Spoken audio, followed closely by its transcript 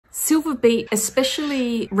Silver beet,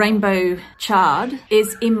 especially rainbow chard,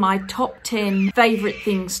 is in my top 10 favourite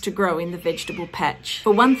things to grow in the vegetable patch.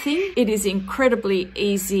 For one thing, it is incredibly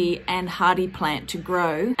easy and hardy plant to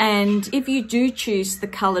grow, and if you do choose the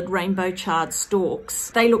coloured rainbow chard stalks,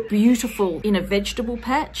 they look beautiful in a vegetable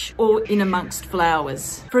patch or in amongst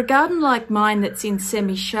flowers. For a garden like mine that's in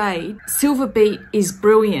semi-shade, silver beet is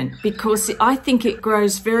brilliant because I think it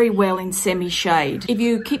grows very well in semi-shade. If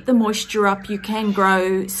you keep the moisture up, you can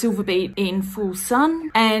grow silver beet in full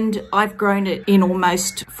sun, and I've grown it in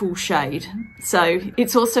almost full shade. So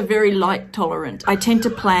it's also very light tolerant. I tend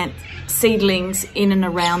to plant seedlings in and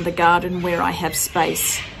around the garden where I have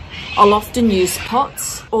space. I'll often use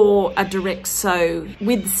pots or a direct sow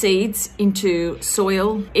with seeds into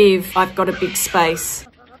soil if I've got a big space.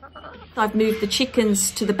 I've moved the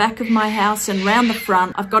chickens to the back of my house, and round the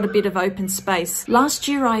front I've got a bit of open space. Last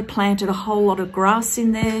year I planted a whole lot of grass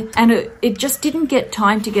in there, and it just didn't get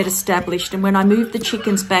time to get established, and when I moved the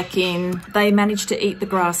chickens back in, they managed to eat the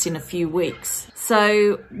grass in a few weeks.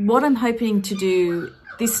 So what I'm hoping to do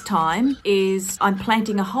this time is I'm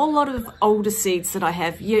planting a whole lot of older seeds that I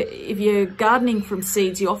have. If you're gardening from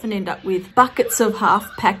seeds, you often end up with buckets of half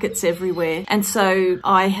packets everywhere. And so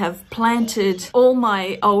I have planted all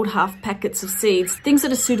my old half packets of seeds, things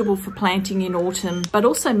that are suitable for planting in autumn, but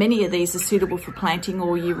also many of these are suitable for planting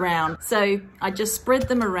all year round. So I just spread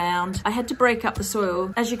them around. I had to break up the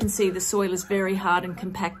soil. As you can see, the soil is very hard and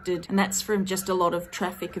compacted, and that's from just a lot of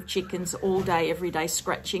traffic of chickens all day, every day,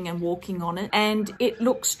 scratching and walking on it. And it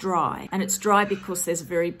looks dry, and it's dry because there's a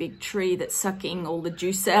very big tree that's sucking all the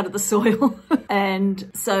juice out of the soil.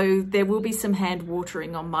 And so there will be some hand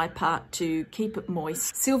watering on my part to keep it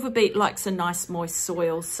moist. Silver beet likes a nice moist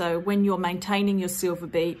soil, so when you're maintaining your silver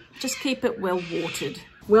beet, just keep it well watered.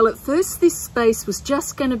 Well, at first this space was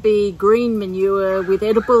just going to be green manure with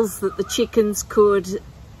edibles that the chickens could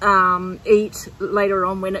eat later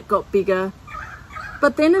on when it got bigger.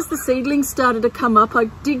 But then as the seedlings started to come up, I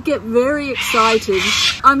did get very excited.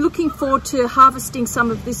 I'm looking forward to harvesting some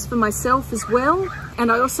of this for myself as well.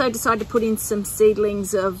 And I also decided to put in some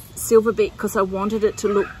seedlings of silver beet because I wanted it to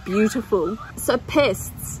look beautiful. So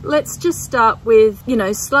pests, let's just start with,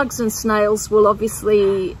 slugs and snails will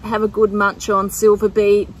obviously have a good munch on silver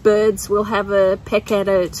beet. Birds will have a peck at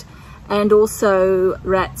it. And also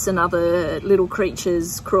rats and other little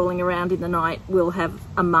creatures crawling around in the night will have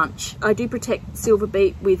a munch. I do protect silver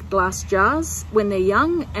beet with glass jars when they're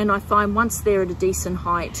young, and I find once they're at a decent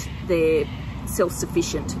height, they're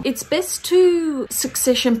self-sufficient. It's best to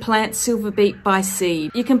succession plant silver beet by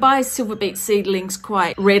seed. You can buy silver beet seedlings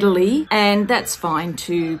quite readily, and that's fine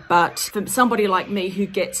too, but for somebody like me who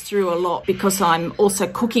gets through a lot because I'm also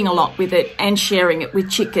cooking a lot with it and sharing it with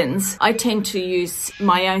chickens, I tend to use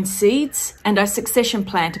my own seeds, and I succession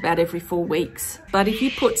plant about every 4 weeks. But if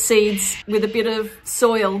you put seeds with a bit of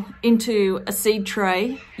soil into a seed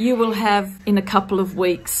tray, you will have in a couple of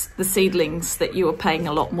weeks the seedlings that you are paying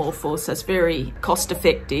a lot more for. So it's very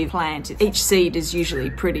cost-effective plant. Each seed is usually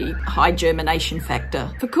pretty high germination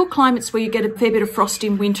factor. For cool climates where you get a fair bit of frost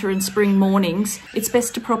in winter and spring mornings, it's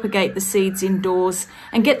best to propagate the seeds indoors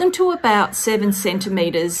and get them to about 7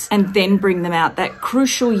 centimetres and then bring them out. That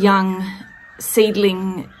crucial young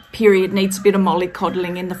seedling period needs a bit of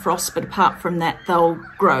mollycoddling in the frost, but apart from that, they'll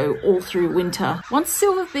grow all through winter. Once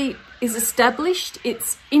silver beet is established,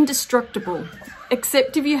 it's indestructible,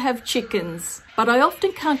 except if you have chickens. But I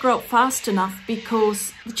often can't grow it fast enough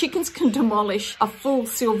because the chickens can demolish a full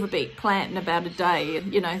silver beet plant in about a day.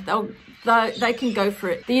 They can go for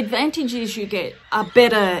it. The advantage is you get a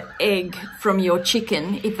better egg from your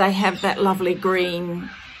chicken if they have that lovely green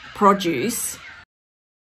produce.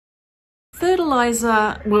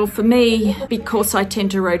 Fertiliser, well, for me, because I tend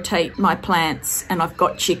to rotate my plants and I've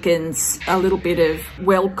got chickens, a little bit of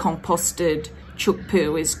well-composted chook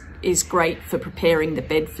poo is great for preparing the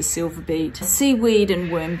bed for silver beet. Seaweed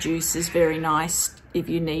and worm juice is very nice if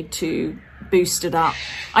you need to boost it up.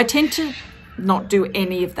 I tend to not do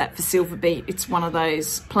any of that for silver beet. It's one of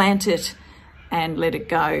those, plant it and let it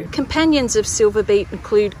go. Companions of silver beet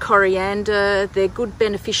include coriander. They're good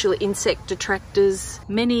beneficial insect detractors.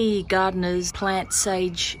 Many gardeners plant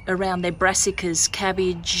sage around their brassicas,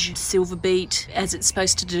 cabbage, silver beet, as it's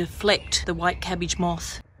supposed to deflect the white cabbage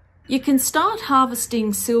moth. You can start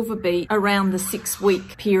harvesting silver beet around the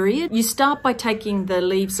 6-week period. You start by taking the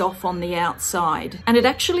leaves off on the outside, and it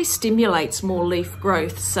actually stimulates more leaf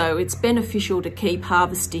growth, so it's beneficial to keep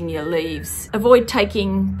harvesting your leaves. Avoid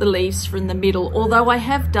taking the leaves from the middle, although I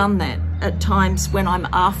have done that at times when I'm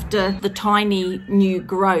after the tiny new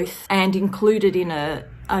growth and include it in a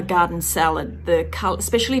garden salad. The colour,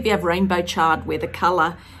 especially if you have rainbow chard where the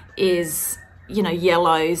colour is you know,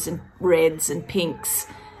 yellows and reds and pinks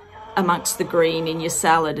amongst the green in your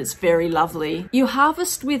salad. It's very lovely. You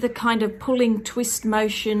harvest with a kind of pulling twist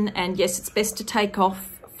motion, and yes, it's best to take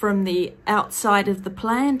off from the outside of the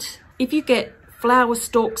plant. If you get flower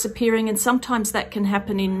stalks appearing, and sometimes that can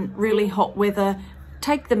happen in really hot weather,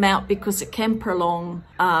 take them out because it can prolong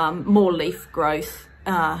more leaf growth.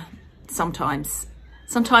 Sometimes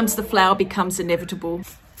the flower becomes inevitable.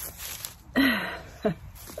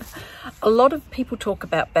 A lot of people talk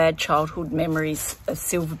about bad childhood memories of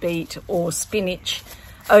silverbeet or spinach,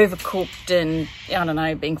 overcooked and, I don't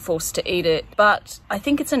know, being forced to eat it. But I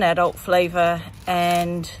think it's an adult flavour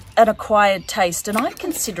and an acquired taste, and I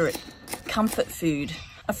consider it comfort food.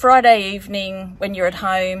 A Friday evening when you're at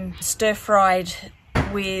home, stir-fried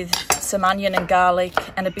with some onion and garlic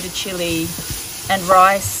and a bit of chilli and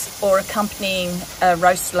rice, or accompanying a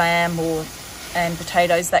roast lamb and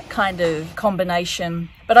potatoes, that kind of combination.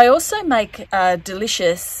 But I also make a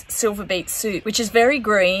delicious silverbeet soup, which is very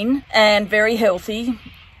green and very healthy,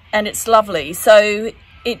 and it's lovely. So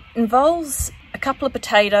it involves a couple of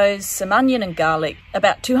potatoes, some onion and garlic,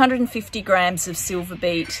 about 250 grams of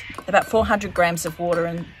silverbeet, about 400 grams of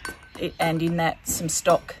water, and in that some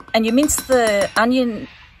stock. And you mince the onion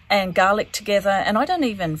and garlic together, and I don't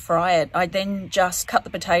even fry it. I then just cut the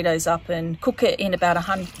potatoes up and cook it in about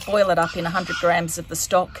boil it up in 100 grams of the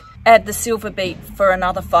stock. Add the silverbeet for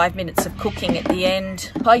another 5 minutes of cooking at the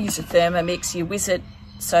end. I use a Thermomix. You whiz it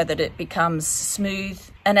so that it becomes smooth,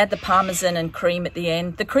 and add the parmesan and cream at the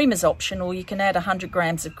end. The cream is optional. You can add 100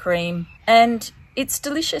 grams of cream, and it's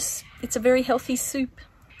delicious. It's a very healthy soup.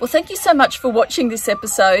 Well, thank you so much for watching this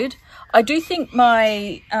episode. I do think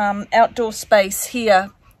my outdoor space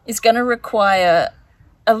here is going to require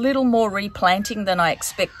a little more replanting than I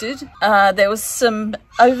expected. There was some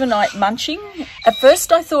overnight munching. At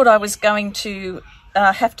first I thought I was going to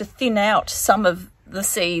have to thin out some of the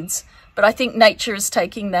seeds, but I think nature is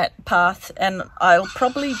taking that path, and I'll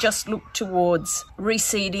probably just look towards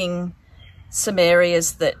reseeding some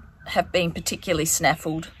areas that have been particularly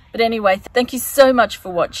snaffled. But anyway, thank you so much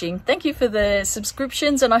for watching. Thank you for the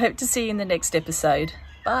subscriptions, and I hope to see you in the next episode.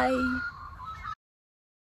 Bye.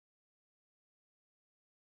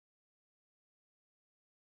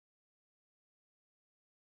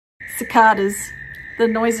 Cicadas. The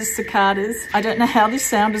noise of cicadas. I don't know how this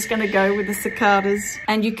sound is going to go with the cicadas.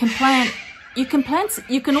 And you can also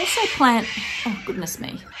plant, oh goodness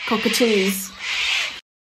me, cockatoos.